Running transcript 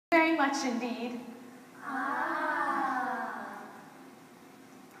Very much indeed.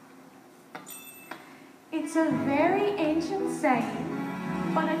 It's a very ancient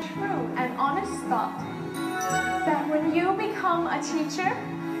saying, but a true and honest thought, that when you become a teacher,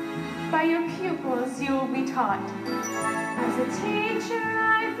 by your pupils you will be taught. As a teacher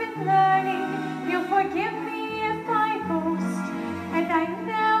I've been learning, you'll forgive me if I boast, and I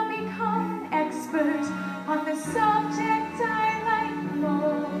now become an expert on the subject I like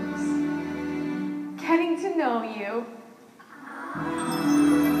most. Getting to know you.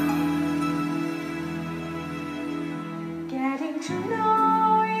 Getting to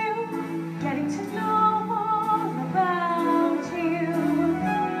know you, getting to know all about you,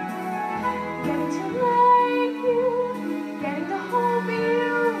 getting to like you, getting to hope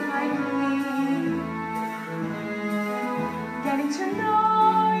you like me, getting to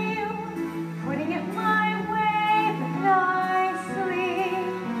know you, putting it my way but nicely,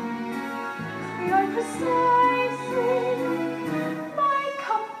 you're precise.